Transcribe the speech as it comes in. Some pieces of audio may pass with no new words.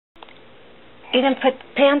You didn't put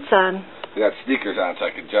pants on. I got sneakers on so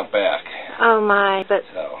I could jump back. Oh my, but...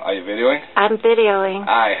 So, are you videoing? I'm videoing.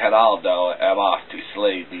 I, Geraldo, am off to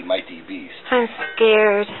slay the mighty beast. I'm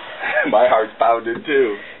scared. My heart's pounding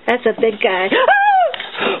too. That's a big guy.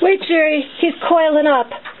 Oh! Wait, Jerry, he's coiling up.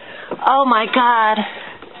 Oh my God.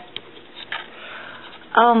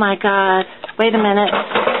 Oh my God. Wait a minute.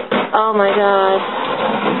 Oh my God.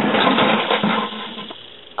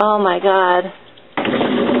 Oh my God.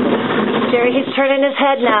 Jerry, he's turning his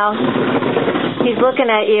head now. He's looking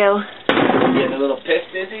at you. Getting a little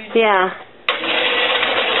pissed, is he? Yeah.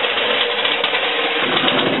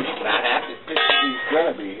 Not half as pissed as he's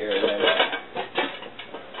gonna be here then.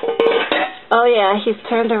 Oh yeah, he's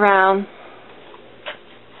turned around.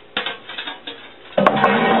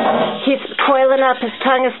 He's coiling up, his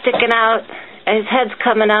tongue is sticking out, and his head's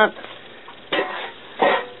coming up.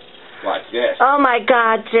 Watch this. Oh my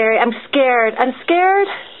God, Jerry, I'm scared. I'm scared.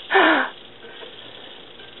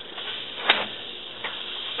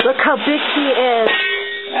 Look how big he is.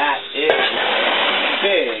 That is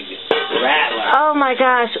big rattler. Oh my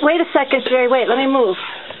gosh. Wait a second, Jerry. Wait, let me move.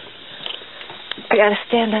 I gotta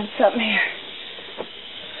stand on something here.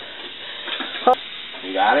 Oh.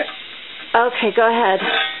 You got it? Okay, go ahead.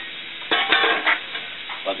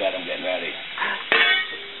 Look at him getting ready.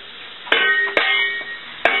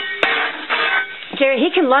 Jerry, he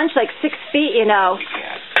can lunge like 6 feet, you know. He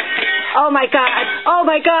can. Oh my God. Oh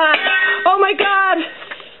my God. Oh my God.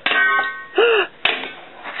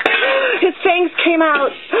 His fangs came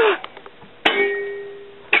out.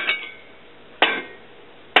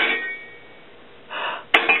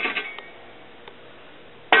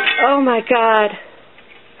 Oh my God.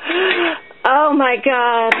 Oh my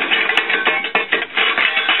God.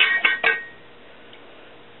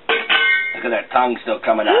 Look at that tongue still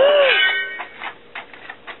coming out.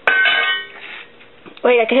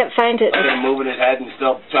 Wait, I can't find it. Look at him moving his head and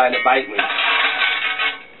still trying to bite me.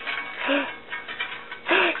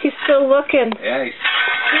 He's still looking. Yeah, he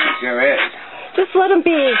sure is. Just let him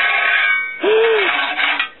be.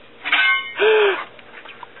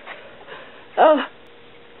 Oh.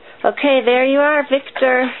 Okay, there you are,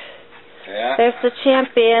 Victor. Yeah. There's the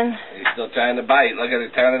champion. He's still trying to bite. Look at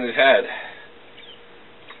it turning his head.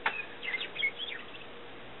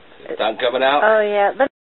 His tongue coming out. Oh, yeah.